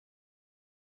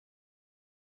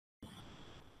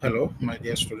Hello my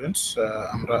dear students,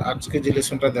 আমরা আজকে যে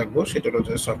লেসনটা দেখবো সেটা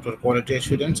হচ্ছে software quality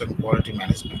assurance and quality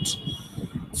management.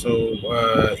 So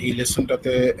এই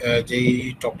লেসনটাতে যেই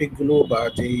টপিকগুলো বা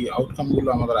যেই আউটকামগুলো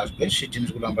আমাদের আসবে সেই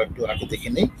জিনিসগুলো আমরা একটু আগে দেখে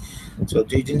নিই। সো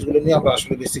যেই জিনিসগুলো নিয়ে আমরা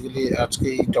আসলে বেসিক্যালি আজকে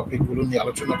এই টপিকগুলো নিয়ে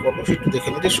আলোচনা করবো সেটা দেখে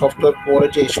নিই যে সফটওয়্যার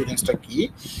কোয়ালিটি অ্যাসুরেন্সটা কী,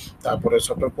 তারপরে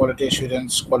software quality assurance,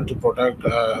 quality product,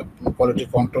 quality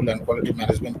control and quality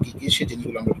management কী কী সেই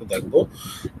জিনিসগুলো আমরা একটু দেখবো।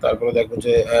 তারপরে দেখবো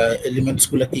যে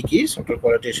এলিমেন্টসগুলো কী কী সফটওয়্যার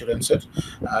কোয়ালিটি অ্যাসুরেন্সের,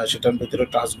 সেটার ভিতরে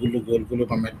টাস্কগুলো, গোলগুলো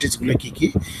বা ম্যাট্রিক্সগুলো কী কী।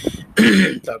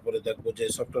 তারপরে দেখবো যে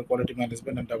সফটওয়্যার কোয়ালিটি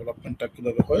ম্যানেজমেন্ট অ্যান্ড ডেভেলপমেন্টটা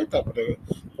কীভাবে হয়, তারপরে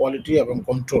কোয়ালিটি এবং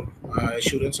কন্ট্রোল,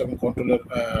 অ্যাসুরেন্স এবং কন্ট্রোলের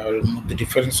মধ্যে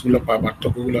ডিফারেন্সগুলো বা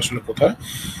পার্থক্যগুলো আসলে কোথায়,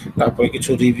 তারপরে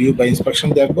কিছু রিভিউ বা ইন্সপেকশন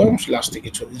দেখবো এবং লাস্টে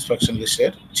কিছু ইন্সপেকশন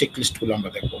লিস্টের চেক লিস্টগুলো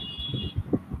আমরা দেখবো।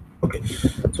 ওকে,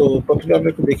 তো প্রথমে আমরা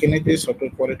একটু দেখে নিই যে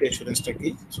সফটওয়্যার কোয়ালিটি অ্যাসুরেন্সটা কি।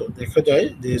 সো দেখা যায়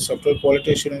যে সফটওয়্যার কোয়ালিটি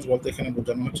অ্যাসুরেন্স বলতে এখানে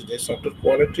বোঝানো হচ্ছে যে software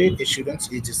quality assurance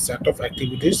is a set of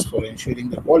activities for ensuring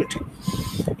the quality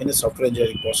in a software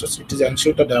engineering process. It is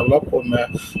ensured to develop on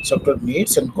software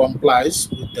meets and complies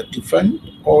with the defined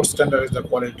or standardized the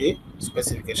quality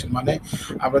specification. মানে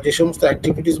আমরা যে সমস্ত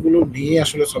অ্যাক্টিভিটিসগুলো নিয়ে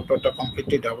আসলে সফটওয়্যারটা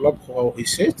completely develop হওয়া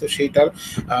হয়েছে, তো সেইটার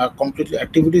কমপ্লিটলি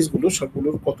অ্যাক্টিভিটিসগুলো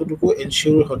সবগুলোর কতটুকু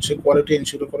এনশিওর হচ্ছে, কোয়ালিটি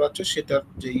এনশিওর করা হচ্ছে, সেটার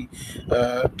যেই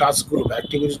টাস্কগুলো বা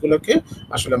অ্যাক্টিভিটিসগুলোকে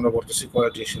আসলে আমরা বলতেছি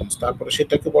কোয়ালিটি অ্যাসুরেন্স। তারপরে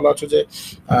সেটাকে বলা হচ্ছে যে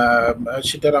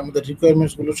সেটার আমাদের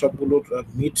রিকোয়ারমেন্টসগুলো সবগুলোর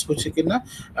মিটস হচ্ছে কিনা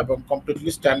এবং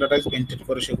কমপ্লিটলি স্ট্যান্ডার্ডাইজ মেনটেন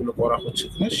করে সেগুলো করা হচ্ছে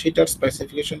কিনা, সেটার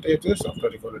স্পেসিফিকেশনটাই হচ্ছে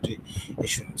সফটওয়্যার কোয়ালিটি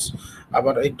অ্যাসুরেন্স।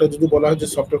 আবার একটা যদি বলা হয় যে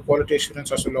সফটওয়্যার কোয়ালিটি অ্যাসুরেন্স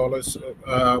আসলে অলওয়েজ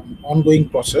অনগোয়িং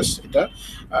প্রসেস, এটা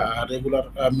রেগুলার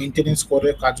মেনটেনেন্স করে,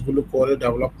 কাজগুলো করে,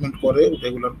 ডেভেলপমেন্ট করে,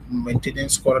 রেগুলার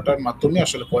মেনটেনেন্স করাটার মাধ্যমে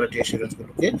আসলে কোয়ালিটি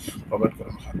অ্যাসুরেন্সগুলোকে প্রোভাইড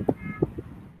করানো হয়।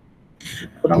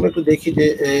 এখন আমরা একটু দেখি যে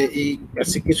এই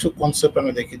বেসিক কিছু কনসেপ্ট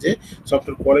আমরা দেখি যে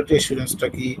সফটওয়্যার কোয়ালিটি অ্যাসুরেন্সটা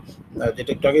কি,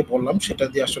 যেটা একটু আগে বললাম সেটা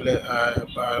দিয়ে আসলে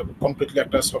কমপ্লিটলি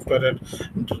একটা সফটওয়্যারের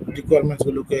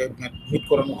রিকোয়ারমেন্টসগুলোকে মিট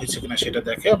করানো হয়েছে কিনা সেটা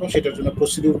দেখে এবং সেটার জন্য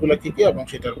প্রসিডিউরগুলো কী কী এবং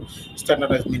সেটার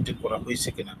স্ট্যান্ডার্ডাইজ মেনটেন করা হয়েছে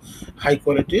কিনা। হাই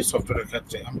কোয়ালিটি সফটওয়্যারের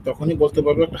ক্ষেত্রে আমি তখনই বলতে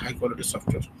পারবো একটা হাই কোয়ালিটি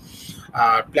সফটওয়্যার।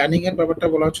 আর প্ল্যানিংয়ের ব্যাপারটা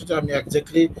বলা হচ্ছে যে আমি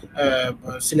exactly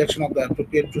selection of the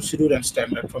appropriate procedure and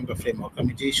standard from the framework.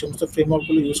 আমি যেই সমস্ত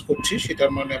ফ্রেমওয়ার্কগুলো ইউজ করছি সেটার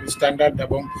মানে আমি স্ট্যান্ডার্ড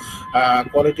এবং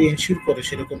কোয়ালিটি এনশিওর করে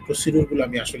সেরকম প্রসিডিউরগুলো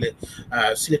আমি আসলে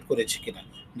সিলেক্ট করেছি কিনা,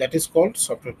 that is called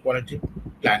software quality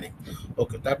planning.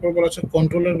 ওকে, তারপর বলা হচ্ছে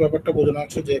কন্ট্রোলের ব্যাপারটা বোঝানো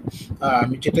হচ্ছে যে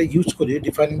আমি যেটা ইউজ করি,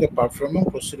 defining the performance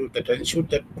procedure that ensure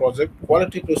that project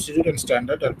quality procedure and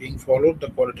standard are being followed the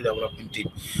quality development team.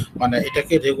 মানে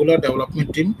এটাকে রেগুলার ডেভেলপমেন্ট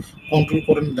টিম কন্ট্রোল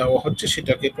করে দেওয়া হচ্ছে,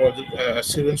 সেটাকে প্রজেক্ট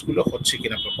অ্যাসুরেন্সগুলো হচ্ছে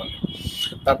কিনা প্রপারলি।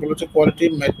 তারপর হচ্ছে কোয়ালিটি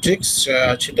ম্যাট্রিক্স,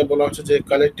 সেটা বলা হচ্ছে যে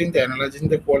collecting the analysing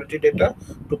the quality data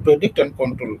to predict and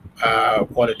control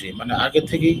quality. মানে আগে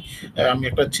থেকেই আমি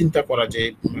একটা চিন্তা করা যে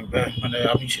মানে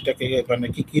আমি সেটাকে মানে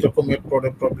কি রকমের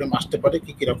প্রবলেম আসতে পারে,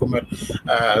 কি রকমের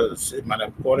মানে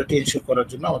কোয়ালিটি এনশিওর করার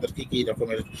জন্য আমাদের কি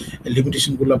রকমের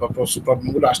লিমিটেশনগুলো বা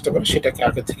প্রবলেমগুলো আসতে পারে সেটাকে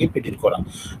আগে থেকে প্রেডিক্ট করা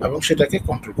এবং সেটাকে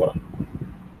কন্ট্রোল করা।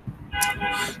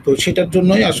 তো সেটার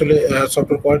জন্যই আসলে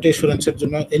সফটওয়্যার কোয়ালিটি অ্যাসুরেন্সের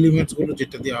জন্য এলিমেন্টসগুলো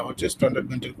যেটা দেওয়া হচ্ছে স্ট্যান্ডার্ড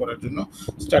মেনটেন করার জন্য,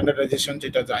 স্ট্যান্ডার্ডাইজেশন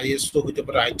যেটা আইএসও হতে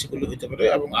পারে, আইটিগুলো হতে পারে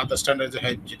এবং আদার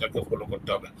স্ট্যান্ডার্ডাইজেশন যেটাকে ফলো করতে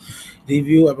হবে।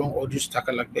 রিভিউ এবং অডিট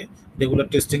থাকা লাগবে, রেগুলার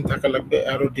টেস্টিং থাকা লাগবে,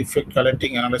 আরও ডিফেক্ট কালেক্টিং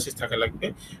অ্যানালাইসিস থাকা লাগবে,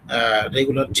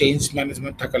 রেগুলার চেঞ্জ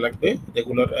ম্যানেজমেন্ট থাকা লাগবে,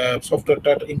 রেগুলার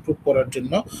সফটওয়্যারটা ইমপ্রুভ করার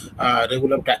জন্য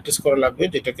রেগুলার প্র্যাকটিস করা লাগবে,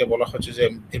 যেটাকে বলা হচ্ছে যে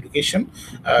এডুকেশন,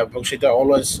 এবং সেটা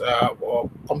always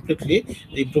completely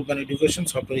improvement education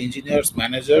software engineers,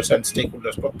 managers and stake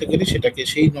holders প্রত্যেকেরই সেটাকে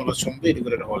সেই নলেজ সম্বন্ধে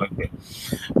এডুকেটেড হওয়া লাগবে।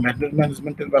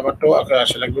 ম্যানেজমেন্টের ব্যাপারটাও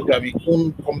আসা লাগবে যে আমি কোন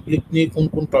কমপ্লিট নিয়ে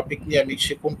কোন টপিক নিয়ে আমি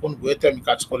সে কোন ওয়েতে আমি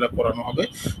কাজ করলে করানো হবে,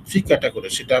 থ্রি ক্যাটাগরি।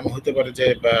 সেটা আমি হতে পারে যে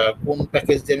কোন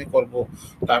প্যাকেজ দিয়ে আমি করব,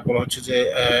 তারপর হচ্ছে যে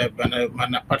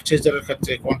মানে পারচেজারের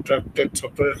ক্ষেত্রে, কন্ট্রাক্টেড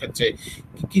সফটওয়্যারের ক্ষেত্রে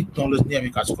কি নলেজ নিয়ে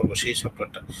আমি কাজ করব সেই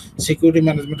সফটওয়্যারটা। সিকিউরিটি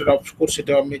ম্যানেজমেন্টের অফকোর্স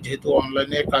সেটা আমি যেহেতু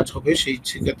অনলাইনে কাজ হবে সেই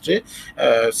ক্ষেত্রে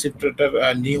সফটওয়্যারটার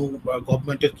নিউ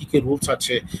গভর্নমেন্টের কি রুলস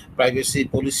আছে, প্রাইভেসি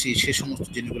পলিসি, সেই সমস্ত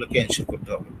জিনিসগুলোকে এনশিওর করতে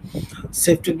হবে।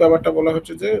 সেফটির ব্যাপারটা বলা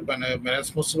হচ্ছে যে মানে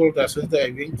responsible to assess the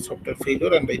having software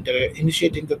failure and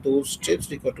initiating the those steps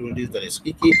required to reduce the risk.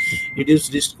 কি রিডিউস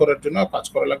রিস্ক করার জন্য কাজ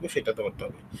করা লাগবে সেটা তো করতে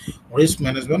হবে। রিস্ক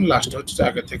ম্যানেজমেন্ট লাস্টে হচ্ছে যে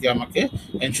আগে থেকে আমাকে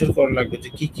এনশিওর করা লাগবে যে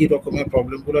কি রকমের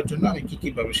প্রবলেমগুলোর জন্য আমি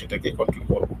কিভাবে সেটাকে কন্ট্রোল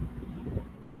করবো।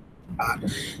 আর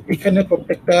এখানে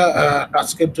প্রত্যেকটা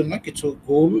টাস্কের জন্য কিছু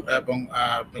গোল এবং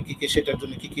কি কি সেটার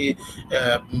জন্য কি কি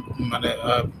মানে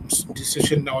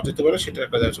ডিসিশন নেওয়া যেতে পারে সেটা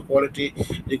একটা আছে। কোয়ালিটি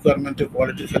রিকোয়ারমেন্টের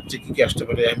কোয়ালিটির ক্ষেত্রে কি কি আসতে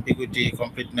পারে, ambiguity,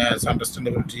 completeness,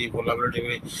 আন্ডারস্ট্যান্ডেবিলিটি, ভোলাবিলিটি,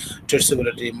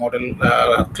 traceability, model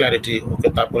clarity, ওকে।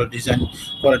 তারপরে ডিজাইন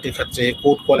কোয়ালিটির ক্ষেত্রে,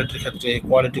 কোড কোয়ালিটির ক্ষেত্রে,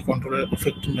 কোয়ালিটি কন্ট্রোলের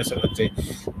এফেক্টিভনেসের ক্ষেত্রে।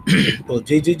 তো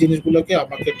যেই যেই জিনিসগুলোকে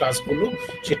আমাকে টাস্কগুলো,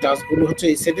 সেই টাস্কগুলো হচ্ছে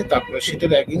এই সেটে, তারপরে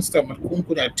সেটার অ্যাগেইনস্ট আমার কোন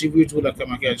কোন অ্যাট্রিবিউটসগুলোকে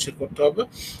আমাকে অ্যানসার করতে হবে,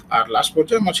 আর লাস্ট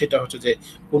পর্যায়ে আমার সেটা হচ্ছে যে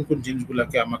কোন কোন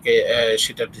জিনিসগুলোকে আমাকে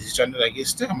সেটার ডিসিশনের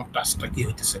অ্যাগেইনস্টে আমার টাস্কটা কি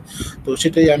হইতেছে। তো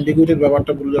সেটাই অ্যাম্বিগুইটির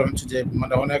ব্যাপারটা বললে হচ্ছে যে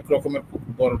মানে অনেক রকমের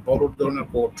বড় বড় ধরনের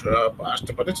কোড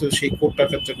আসতে পারে, তো সেই কোডটার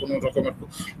ক্ষেত্রে কোনো রকমের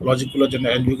লজিকগুলোর জন্য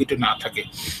অ্যাম্বিগুইটি না থাকে।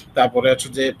 তারপরে হচ্ছে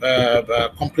যে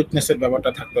কমপ্লিটনেসের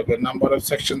ব্যাপারটা থাকতে হবে, number of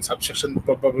section subsection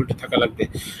probability থাকা লাগবে।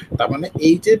 তার মানে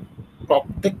এই যে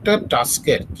প্রত্যেকটা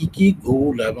টাস্কের কি কি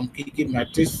গোল এবং কি কি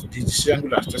ম্যাট্রিক্স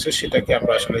ডিসিশনগুলো আসতেছে সেটাকে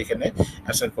আমরা আসলে এখানে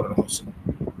অ্যাসাইন করানো হয়েছে।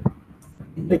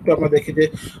 একটু আমরা দেখি যে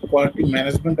কোয়ালিটি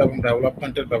ম্যানেজমেন্ট এবং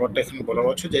ডেভেলপমেন্টের ব্যাপারটা এখানে বলা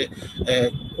হচ্ছে যে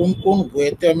কোন কোন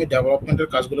ওয়েতে আমি ডেভেলপমেন্টের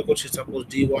কাজগুলো করছি, সাপোজ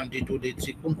D1, D2, D3,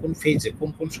 কোন কোন ফেজে কোন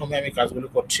কোন সময় আমি কাজগুলো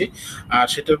করছি, আর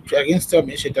সেটার এগেনস্টে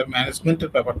আমি সেটার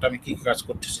ম্যানেজমেন্টের ব্যাপারটা আমি কি কাজ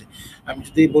করতেছি। আমি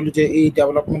যদি বলি যে এই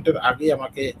ডেভেলপমেন্টের আগে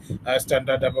আমাকে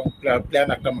স্ট্যান্ডার্ড এবং প্ল্যান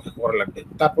একটা আমাকে করা লাগবে,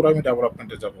 তারপর আমি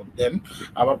ডেভেলপমেন্টে যাব, দেন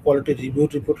আবার কোয়ালিটি রিভিউ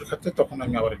রিপোর্টের ক্ষেত্রে তখন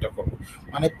আমি আবার এটা করবো।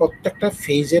 মানে প্রত্যেকটা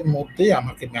ফেজের মধ্যে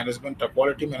আমাকে ম্যানেজমেন্টটা,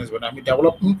 কোয়ালিটি ম্যানেজমেন্ট, আমি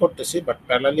ডেভেলপমেন্ট করতেছি বাট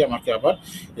প্যারালালি আমাকে আবার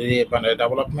মানে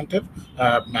ডেভেলপমেন্টের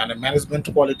মানে ম্যানেজমেন্ট,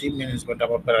 কোয়ালিটি ম্যানেজমেন্ট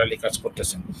আবার প্যারালালি কাজ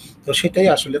করতেছেন। তো সেটাই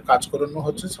আসলে কাজ করানো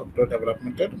হচ্ছে সফটওয়্যার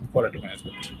ডেভেলপমেন্টের কোয়ালিটি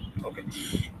ম্যানেজমেন্ট। ওকে,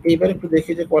 এইবার একটু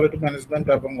দেখি যে কোয়ালিটি ম্যানেজমেন্ট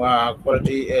এবং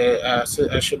কোয়ালিটি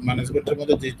ম্যানেজমেন্টের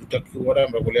মধ্যে যে দুটা কিওয়ার্ড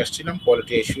আমরা বলে আসছিলাম,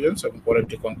 কোয়ালিটি অ্যাসুরেন্স এবং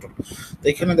কোয়ালিটি কন্ট্রোল। তো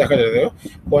এখানে দেখা যাবে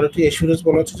কোয়ালিটি অ্যাসুরেন্স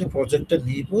বলা হচ্ছে যে প্রজেক্টটা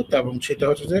নিব এবং সেটা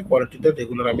হচ্ছে যে কোয়ালিটিটা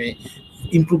রেগুলার আমি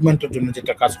ইমপ্রুভমেন্টের জন্য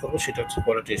যেটা কাজ করবো সেটা হচ্ছে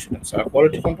কোয়ালিটি অ্যাসুরেন্স। আর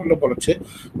কোয়ালিটি কন্ট্রোলে বলছে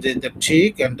যে the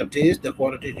check and the test the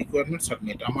quality requirements R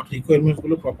meet, আমার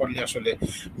রিকোয়ারমেন্টসগুলো প্রপারলি আসলে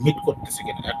মিট করতেছে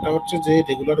কিনা। একটা হচ্ছে যে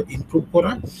রেগুলার ইমপ্রুভ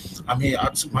করা, আমি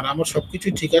আজ মানে আমার সবকিছু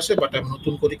ঠিক আছে বাট আমি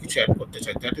নতুন করে কিছু অ্যাড করতে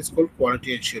চাই, that is called quality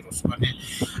assurance. মানে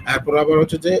এরপর আবার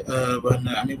হচ্ছে যে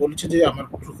মানে আমি বলেছি যে আমার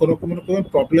কোনো কোনো রকমের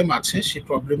প্রবলেম আছে, সেই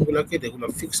প্রবলেমগুলোকে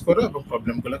রেগুলার ফিক্স করা এবং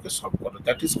প্রবলেমগুলোকে সলভ করা,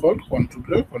 that is called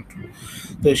controller control.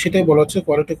 তো সেটাই বলা হচ্ছে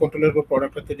কোয়ালিটি কন্ট্রোলের উপর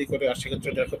প্রোডাক্টটা তৈরি করে, আর সেক্ষেত্রে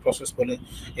এটা একটা প্রসেস বলে।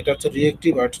 এটা হচ্ছে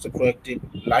রিয়েক্টিভ আর হচ্ছে প্রোঅ্যাক্টিভ।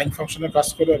 লাইন ফাংশনে কাজ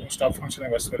করে এবং স্টাফ ফাংশনে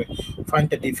কাজ করে। ফাইন্ড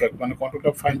দ্য ডিফেক্ট মানে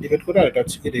কন্ট্রোলটা ফাইন্ড ডিফেক্ট করে, আর এটা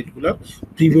হচ্ছে কি রেগুলার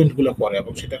প্রিভেন্টগুলো করে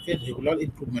এবং সেটাকে রেগুলার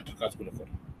ইমপ্রুভমেন্টের কাজগুলো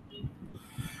করে।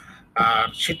 আর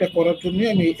সেটা করার জন্য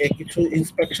আমি কিছু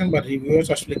ইন্সপেকশন বা রিভিউয়ার্স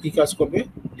আসলে কি কাজ করবে,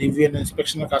 রিভিউ এন্ড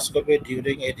ইন্সপেকশনের কাজ করবে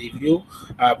during a review,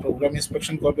 programme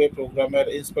inspection করবে, প্রোগ্রামের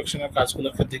ইন্সপেকশনের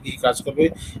কাজগুলোর ক্ষেত্রে কি কাজ করবে,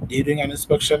 ডিউরিং অ্যান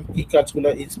ইন্সপেকশন কি কাজগুলো,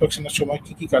 ইন্সপেকশনের সময়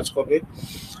কি কি কাজ করবে।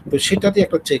 তো সেটাতে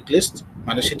একটা চেকলিস্ট,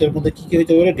 মানে সেটার মধ্যে কি কি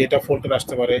হতে পারে, ডেটা ফল্টের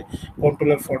আসতে পারে,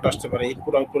 কন্ট্রোলের ফল্ট আসতে পারে,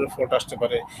 ইনপুট আউটপুটের ফল্ট আসতে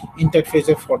পারে,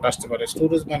 ইন্টারফেসের ফল্ট আসতে পারে,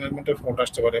 স্টোরেজ ম্যানেজমেন্টের ফল্ট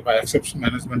আসতে পারে, বা এক্সেপশন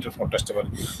ম্যানেজমেন্টের ফল্ট আসতে পারে।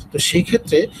 তো সেই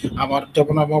ক্ষেত্রে আমার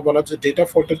যেমন আমার বলা যে ডেটা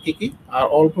ফল্টের কি কি, আর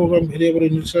all program variable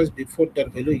initialise before there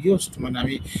value used, মানে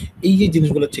আমি এই যে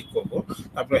জিনিসগুলো চেক করবো।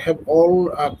 তারপরে have all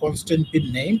constant bin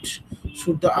named,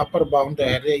 should the upper bound the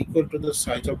array equal to the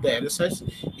size of the array size,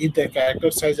 if the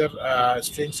character size or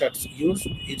strings are used,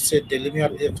 it's a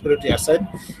linear exponent assigned,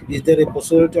 is there a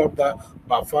possibility of the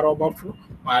buffer overflow।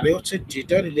 মানে হচ্ছে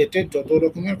data related যত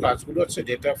রকমের কাজগুলো আছে,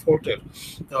 data ফল্টের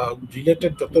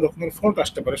related যত রকমের fault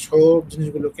আসতে পারে সব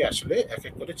জিনিসগুলোকে আসলে এক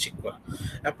এক করে চেক করা।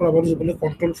 এরপর আবার যদি বলি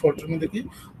কন্ট্রোল ফল্টের মধ্যে কি,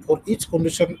 for each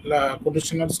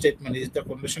conditional statement is the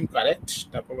condition correct,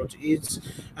 তারপর হচ্ছে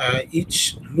each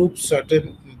loop certain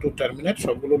two terminate,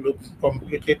 সবগুলো লুপ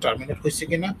কমপ্লিটলি টার্মিনেট হয়েছে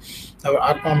কিনা, তারপর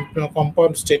আর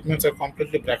compound statements are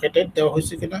completely bracketed দেওয়া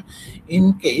হয়েছে কিনা, in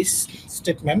case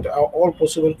statement all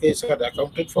possible case R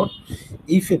accounted for,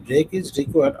 if a break is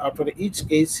required after each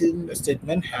case in the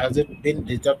statement has it been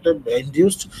deducted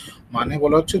induced। মানে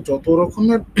বলা হচ্ছে যত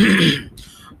রকমের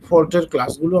ফল্টের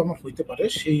ক্লাসগুলো আমার হইতে পারে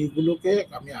সেইগুলোকে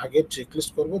আমি আগে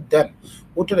চেকলিস্ট করব, দেন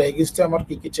ওটার এগেইনস্টে আমার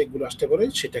কি কি চেকগুলো আসতে পারে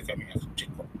সেটাকে আমি এখন চেক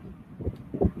করব।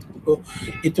 তো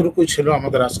এতটুকুই ছিল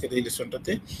আমাদের আজকের এই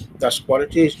লেসনটাতে, জাস্ট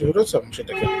কোয়ালিটি এসিউরেন্স এবং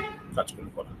সেটাকে কাজগুলো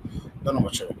করা।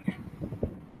 ধন্যবাদ সবাইকে।